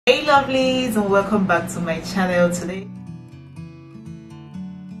Hey lovelies, and welcome back to my channel today.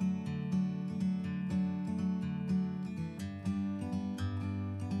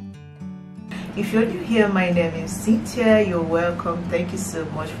 If you're new here, my name is Cynthia. You're welcome. Thank you so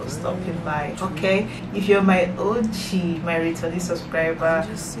much for stopping by. Okay, if you're my OG, my returning subscriber,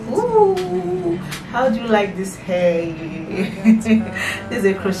 ooh, how do you like this hair? This is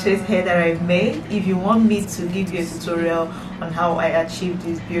a crochet hair that I made. If you want me to give you a tutorial on how I achieved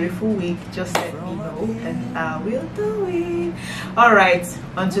this beautiful wig, just let me know and I will do it. Alright,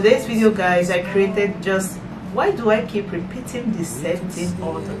 on today's video guys, I created just, why do I keep repeating the same thing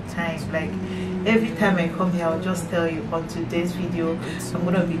all the time? Like every time I come here, I'll just tell you, on today's video I'm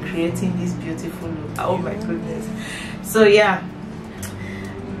gonna be creating this beautiful look. Oh my goodness. So yeah,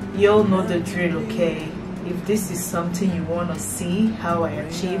 you all know the drill. Okay, if this is something you want to see how I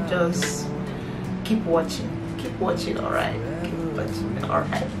achieve, just keep watching. Alright, keep watching.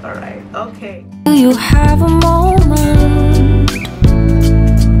 Alright, okay. Do you have a moment?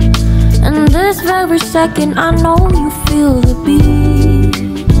 And this very second I know you feel the beat.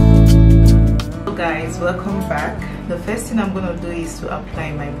 So guys, welcome back. The first thing I'm gonna do is to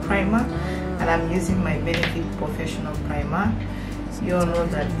apply my primer, and I'm using my Benefit Porefessional primer. You all know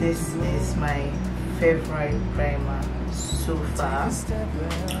that this is my favorite primer so far,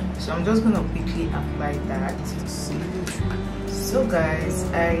 so I'm just gonna quickly apply that. So guys,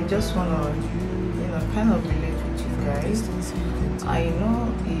 I just wanna kind of relate with you guys. I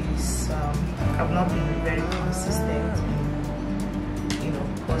know is I've not been very consistent in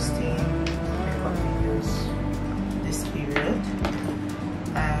posting makeup videos this period,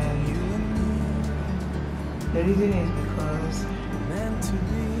 and the reason is because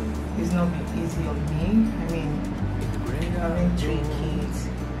it's not been easy on me. I mean, having 3 kids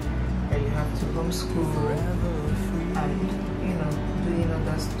that you have to homeschool and doing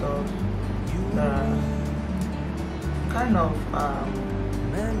other stuff that are kind of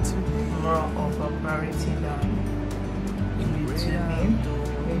more of a priority than YouTubing,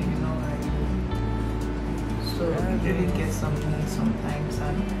 if you know what I mean. So it really gets on me sometimes,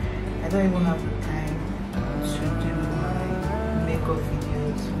 and I don't even have the time to do my makeup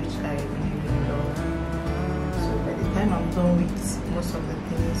videos, which I really love. So by the time I'm done with most of the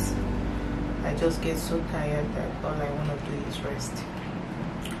things, I just get so tired that all I want to do is rest.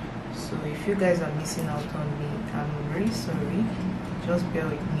 So if you guys are missing out on me, I'm really sorry. Just bear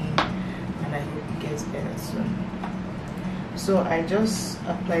with me, and I hope it gets better soon. So I just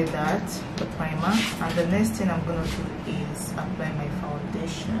apply that, the primer, and the next thing I'm gonna do is apply my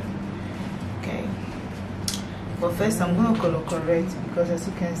foundation. Okay, but first I'm gonna color correct, because as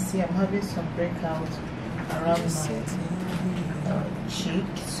you can see, I'm having some breakout around my cheek.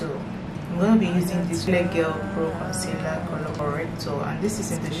 So I'm going to be using this Girl Pro Concealer Color Corrector, and this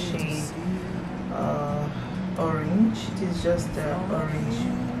is in the shade orange. It is just the orange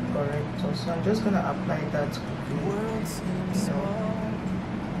corrector. So I'm just going to apply that quickly.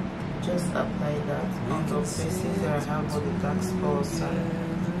 Just apply that on the places where I have all the dark spots and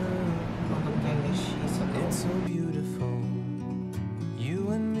all the blemishes and all. It's so beautiful, you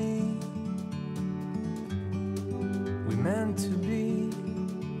and me. We meant to be.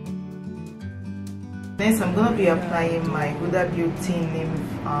 Next, I'm going to be applying my Hudabeauty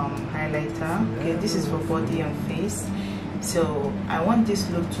highlighter. Okay, this is for body and face. So I want this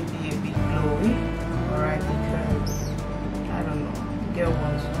look to be a bit glowy, alright, because I don't know, girl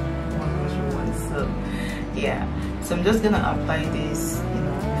wants what she wants. So yeah, so I'm just gonna apply this,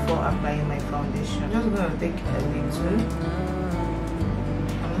 before applying my foundation. I'm just gonna take a little.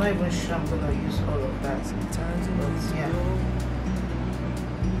 I'm not even sure I'm gonna use all of that, but yeah,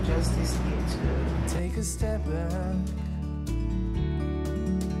 just this little. Take a step back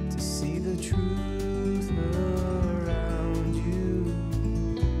to see the truth around you.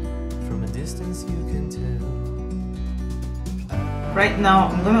 From a distance you can tell. Right now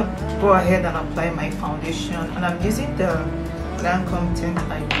I'm gonna go ahead and apply my foundation, and I'm using the Lancome Tint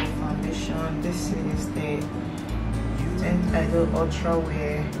Idole foundation. This is the Tint Idole Ultra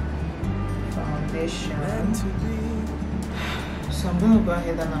Wear foundation. So I'm going to go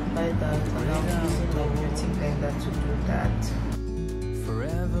ahead and apply that, and I'm using my beauty blender to do that.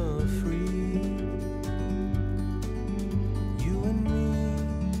 Forever free, you and me,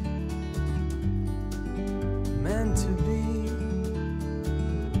 meant to be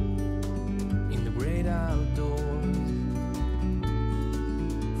in the great outdoors.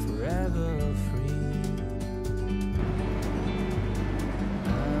 Forever free.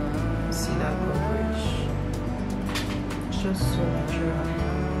 See that coverage? Just so natural.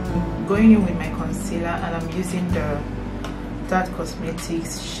 I'm going in with my concealer, and I'm using the Tart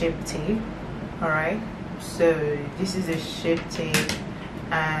Cosmetics Shape Tape. Alright, so this is a shape tape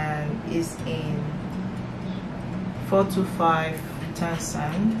and it's in 425 tan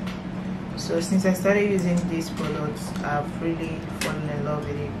sand. So since I started using these products, I've really fallen in love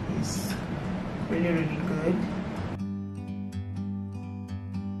with it. It's really good.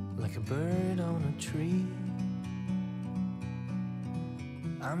 Like a bird on a tree,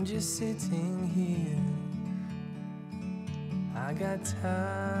 I'm just sitting here. I got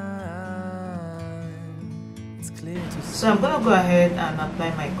time. It's clear to see. So I'm gonna go ahead and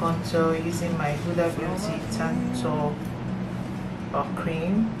apply my contour using my Hudabeauty Tantour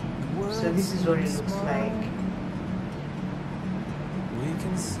cream. So this is what it looks like.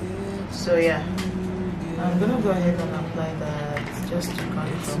 So yeah, I'm gonna go ahead and apply that just to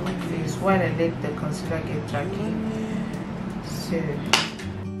contour my face while I let the concealer get tacky. So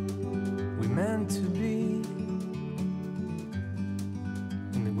we meant to be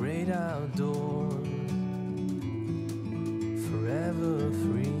in the great outdoors, forever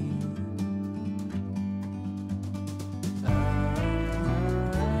free.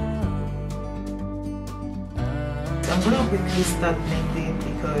 I'm gonna quickly start blending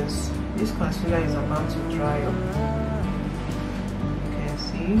because this concealer is about to dry up. You can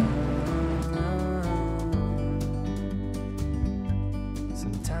see.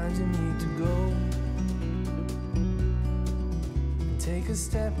 Sometimes you need to go and take a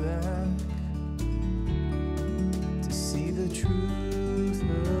step back to see the truth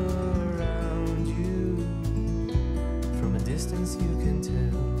around you. From a distance you can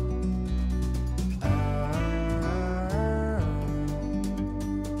tell.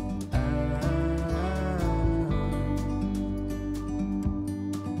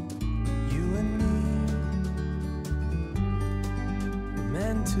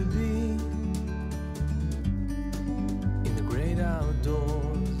 To be in the great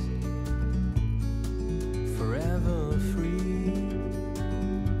outdoors, forever free,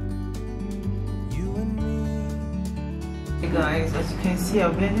 you and me. Hey guys, as you can see,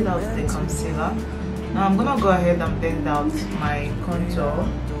 I've blended out the concealer. Now I'm gonna go ahead and blend out my contour,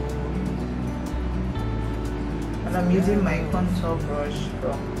 and I'm using my contour brush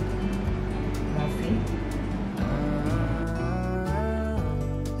from Morphe.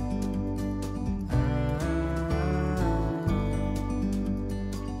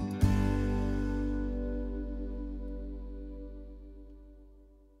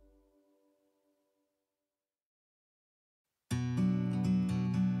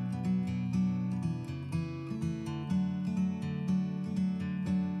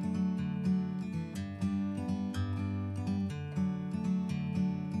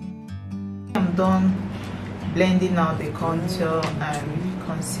 I'm done blending out the contour and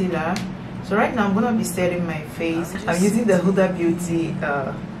concealer. So right now I'm gonna be setting my face. I'm using the Hudabeauty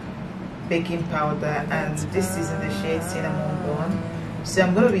baking powder, and this is in the shade Cinnamon Bun. So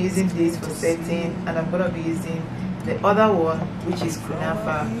I'm gonna be using this for setting, and I'm gonna be using the other one, which is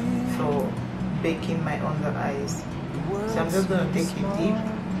Kunafa, for baking my under eyes. So I'm just gonna take a dip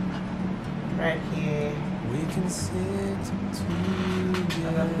right here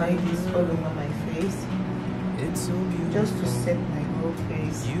and apply this all over my face, just to set my whole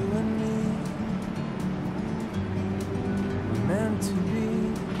face. You and me, we're meant to be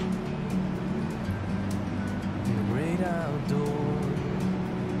in the great outdoors,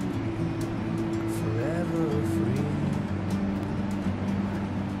 forever free.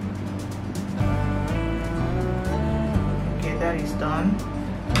 Okay, that is done.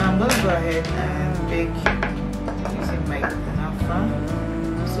 Now I'm gonna go ahead and bake using my Kunafa.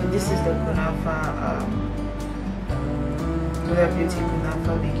 So this is the Kunafa Hudabeauty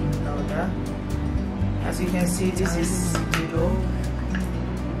Kunafa baking powder. As you can see, this is yellow,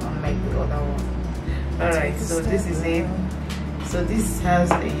 unlike the other one. Alright, so this is it. So this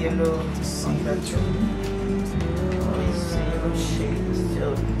has a yellow undertone. It's a yellow shade,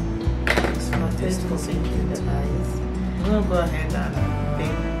 so it's perfect for baking the eyes. I'm gonna go ahead and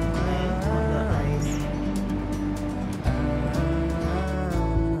bake my under eyes.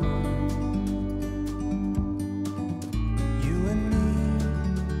 You and me,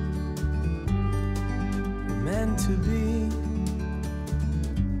 we're meant to be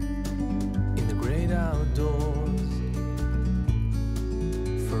in the great outdoors,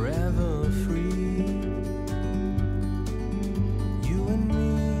 forever free. You and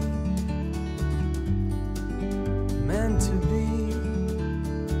me, meant to be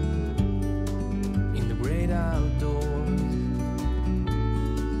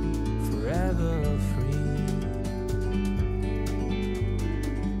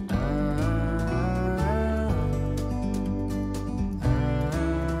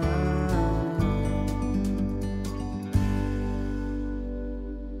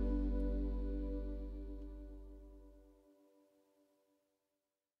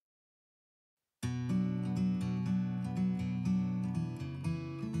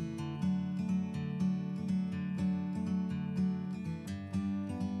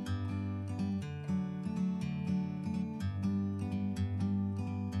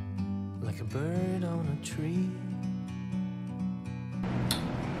a bird on a tree.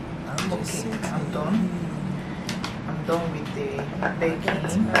 Okay, I'm done with the baking.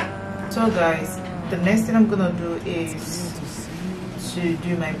 So guys, the next thing I'm gonna do is to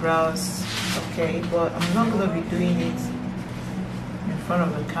do my brows. Okay, but I'm not gonna be doing it in front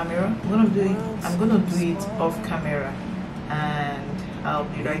of the camera. I'm gonna do it off camera, and I'll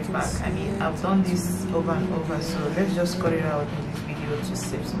be right back. I mean, I've done this over and over, so let's just cut it out in this video to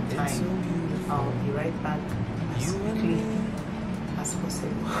save some time. I'll be right back as quickly as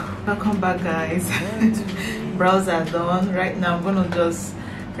possible. Welcome back, guys. Brows are done. Right now I'm gonna just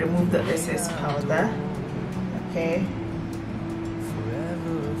remove the excess powder. Okay,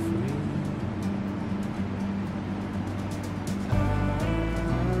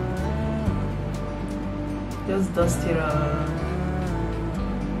 just dust it up.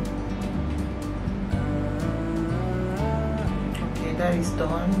 Okay, that is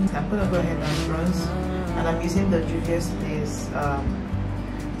done. I'm gonna go ahead and bronze, and I'm using the Juvia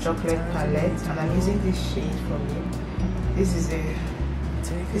chocolate palette, and I'm using this shade for me. This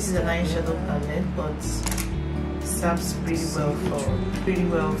is an eyeshadow palette, but serves pretty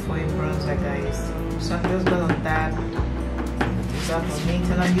well for a bronzer, guys. So I'm just gonna dab on it,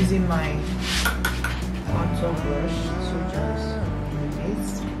 and I'm using my contour brush to just do this.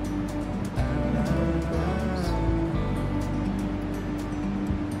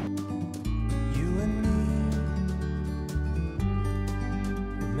 You and me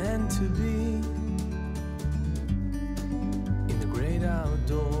were meant to be in the great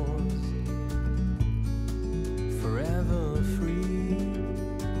outdoors, forever free.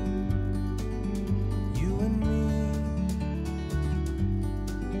 You and me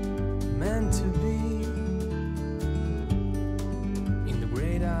meant to be in the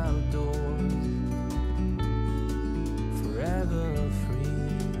great outdoors, forever free.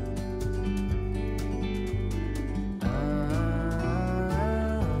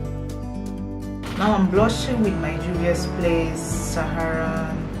 Now I'm blushing with my Juvia's Place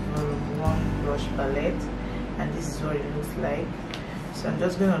Sahara Volume 1 blush palette, and this is what it looks like. So I'm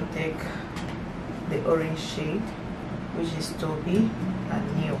just going to take the orange shade, which is Taupey and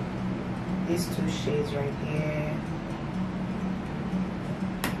New. These two shades right here.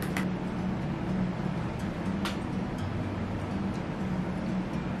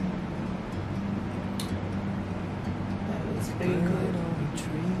 That looks pretty good.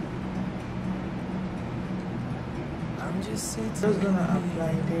 Just gonna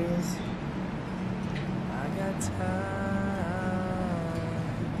apply this. I got time.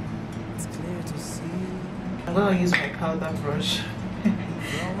 It's clear to see. I'm gonna use my powder brush.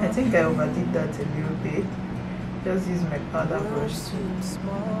 I think I overdid that a little bit. Just use my powder brush to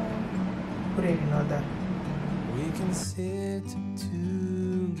put it in order. We can sit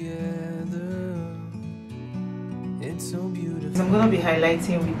together. It's so beautiful. So I'm gonna be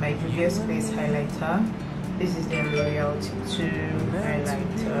highlighting with my Juvia's Place highlighter. This is the L'Oreal 2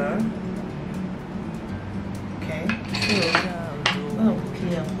 highlighter. Okay, so I'm gonna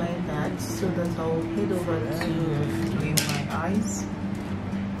quickly apply that so that I'll head over to doing my eyes.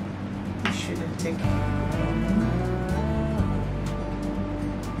 It shouldn't take long.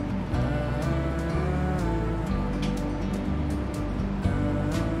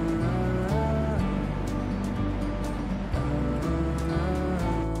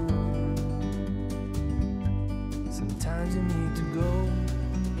 Sometimes you need to go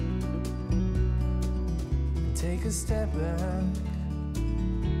and take a step back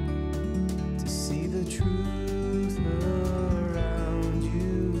to see the truth around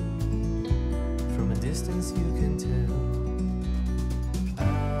you. From a distance you can tell.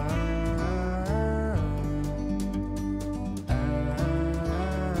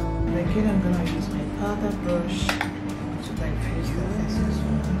 Again, I'm gonna use my powder brush to diffuse the excess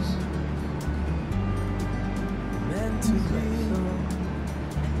ones. Meant to be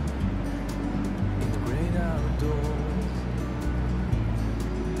in the great outdoors,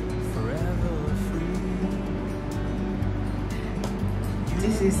 forever free.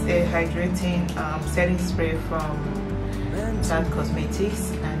 This is a hydrating setting spray from Tart Cosmetics,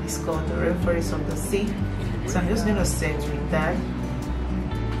 and it's called the Rainforest of the Sea. So I'm just gonna set with that.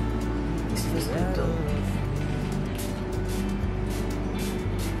 This looks good though.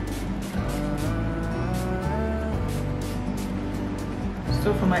 So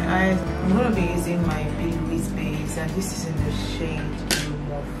for my eyes, I'm going to be using my P.Loiuse base, and this is in the shade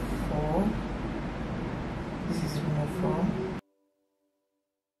Rumour 4. This is Rumour 4.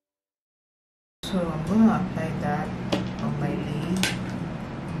 So I'm going to apply that on my lid.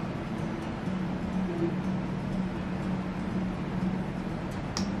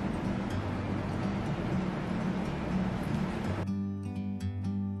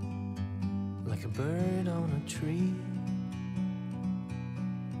 like a bird on a tree.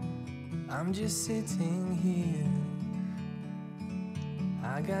 I'm just sitting here.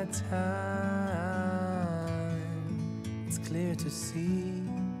 I got time. It's clear to see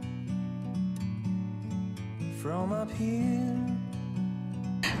from up here.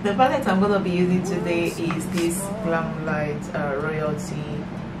 The palette I'm going to be using today is this Glam Light Royalty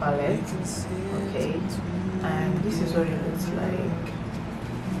palette. Okay, and this is what it looks like.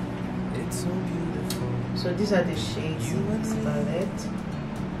 It's so beautiful. So these are the shades in this palette,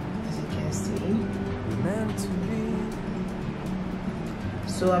 as you can see. Meant to be.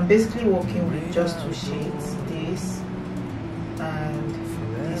 So I'm basically working with just two shades, this and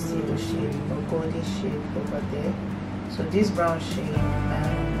this silver shade or golden shade over there. So this brown shade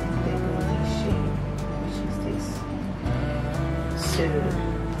and the golden shade, which is this. So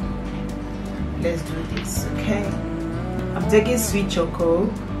let's do this, okay? I'm taking Sweet Choco,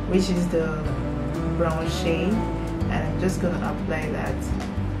 which is the brown shade, and I'm just gonna apply that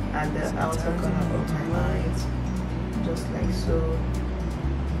at the outer corner of my eyes, just like so.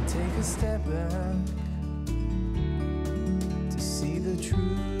 Take a step back to see the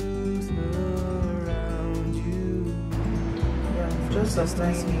truth around you. Yeah, I'm just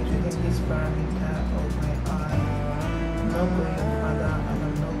applying it within this parameter of my eye. I'm not going further and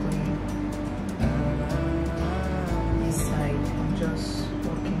I'm not going this side. I'm just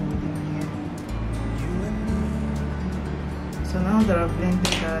working within here. So now that I've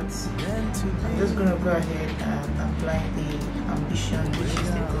blended that, I'm just going to go ahead and apply the Ambition, which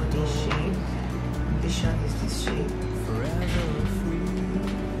is the golden shade. Ambition is this shade.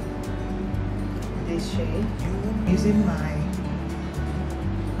 This shade. Using my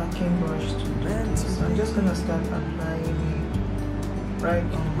packing brush to do this. So I'm just going to start applying it right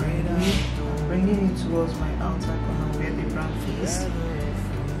on my lid, bringing it towards my outer corner where the brown face.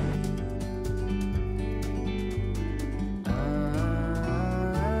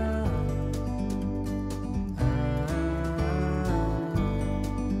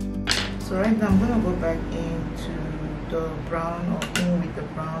 So right now I'm going to go back into the brown or in with the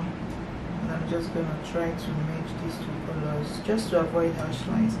brown, and I'm just going to try to merge these two colors just to avoid harsh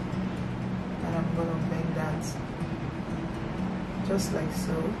lines, and I'm going to blend that just like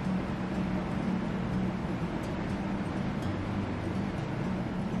so.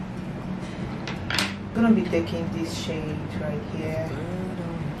 I'm going to be taking this shade right here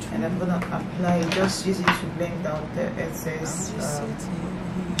and I'm going to apply it, just use it to blend out the excess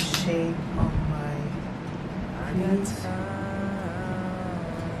shade on my lid.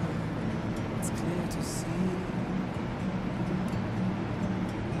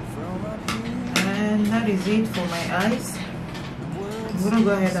 And that is it for my eyes. I'm going to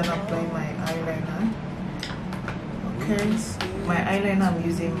go ahead and apply my eyeliner. Okay, my eyeliner, I'm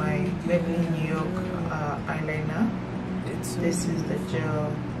using my Maybelline New York eyeliner. This is the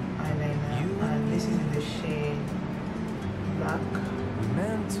gel eyeliner and this is in the shade black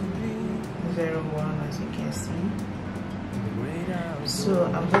 01, as you can see. So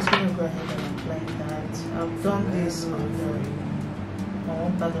I'm just going to go ahead and apply that. I've done this on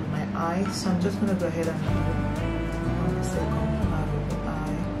one part of my eye, so I'm just going to go ahead and do on the second part of the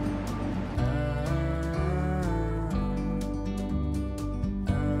eye.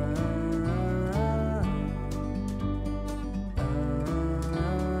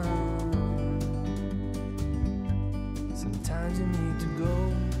 Sometimes you need to go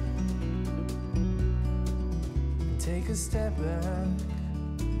and take a step back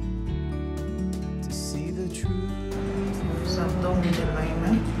to see the truth. So I'm done with the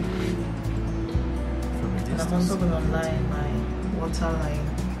liner, and I'm also going to line my waterline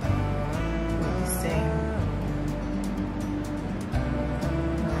with the same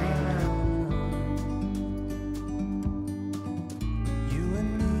liner. You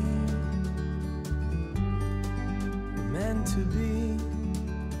and me were meant to be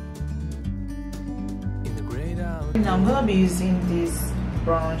in the great outdoors. Now I'm going to be using this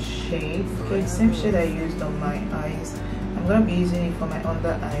brown shade. Okay, the same shade I used on my eyes. I'm going to be using it for my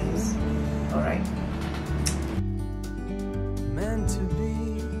under eyes. Alright. Meant to be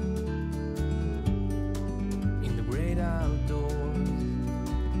in the great outdoors,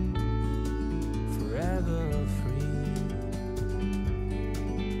 forever free.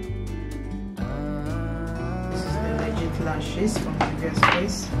 This is the Legit Lashes from Juvia's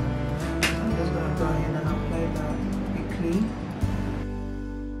Face. I'm just going to go ahead and apply that quickly.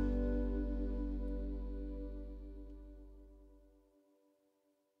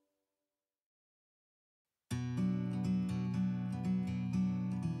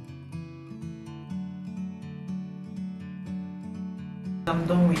 I'm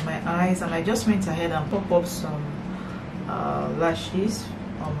done with my eyes, and I just went ahead and pop up some lashes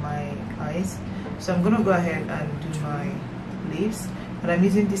on my eyes. So I'm gonna go ahead and do my lips, but I'm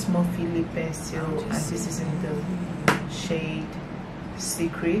using this Morphe lip pencil, and this is in the shade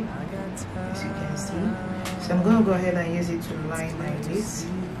Secret, as you can see. So I'm gonna go ahead and use it to line my lips.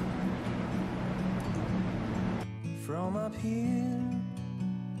 From up here,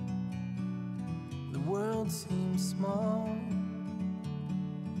 the world seems small.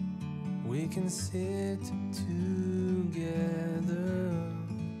 We can sit together.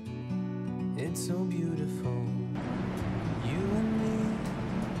 It's so beautiful. You and me,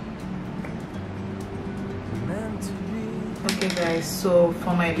 meant to be. Okay guys, so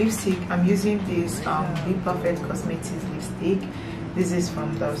for my lipstick, I'm using this BPerfect Cosmetics lipstick. This is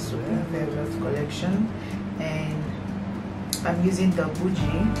from the Super Velvet collection, and I'm using the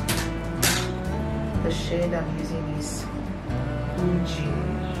Bougie. The shade I'm using is Bougie.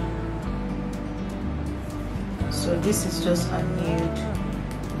 So this is just a nude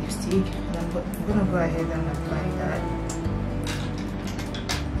lipstick, and I'm gonna go ahead and apply that.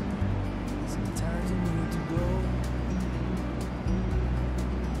 Sometimes you need to go,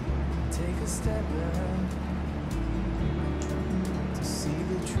 take a step back to see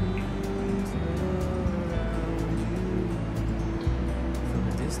the truth around you. From a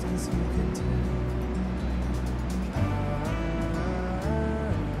distance you can tell.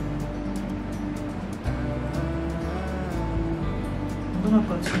 I'm gonna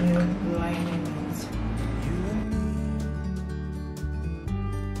continue lining it. You and me,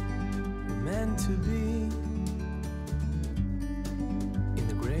 we're meant to be in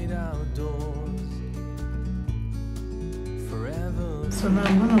the great outdoors forever. So now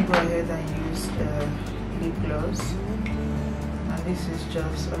I'm gonna go ahead and use the lip gloss, and this is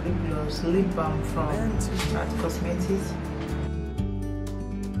just a lip gloss lip balm from Tart Cosmetics.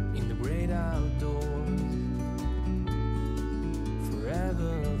 In the great outdoors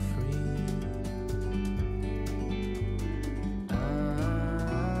forever free.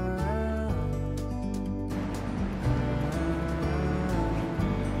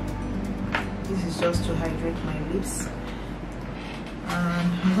 This is just to hydrate my lips, and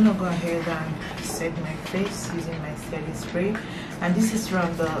I'm gonna go ahead and set my face using my styling spray, and this is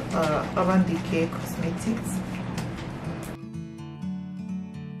from the Urban Decay Cosmetics.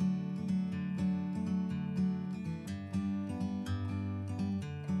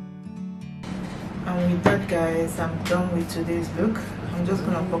 And with that guys, I'm done with today's look. I'm just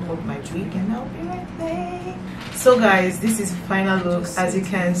gonna pop up my wig and I'll be right there. So guys, this is the final look. As you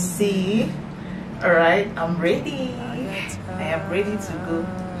can see, all right, I'm ready. I am ready to go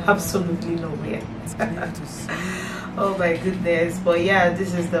absolutely nowhere. Oh my goodness. But yeah,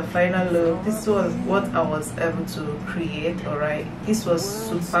 this is the final look. This was what I was able to create. All right, this was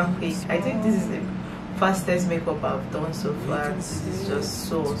super quick. I think this is the fastest makeup I've done so far. This is just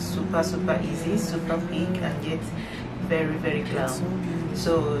so super easy, super quick, and yet very glam.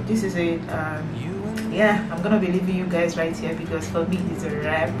 So this is it. Yeah, I'm gonna be leaving you guys right here, because for me it's a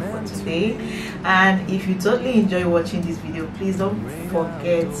wrap for today. And if you totally enjoy watching this video, please don't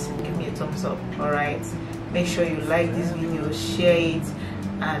forget to give me a thumbs up. All right, make sure you like this video, share it,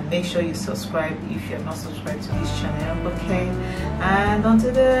 and make sure you subscribe if you're not subscribed to this channel. Okay, and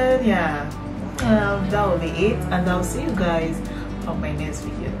until then, yeah, that will be it, and I'll see you guys on my next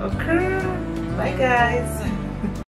video. Okay, bye guys.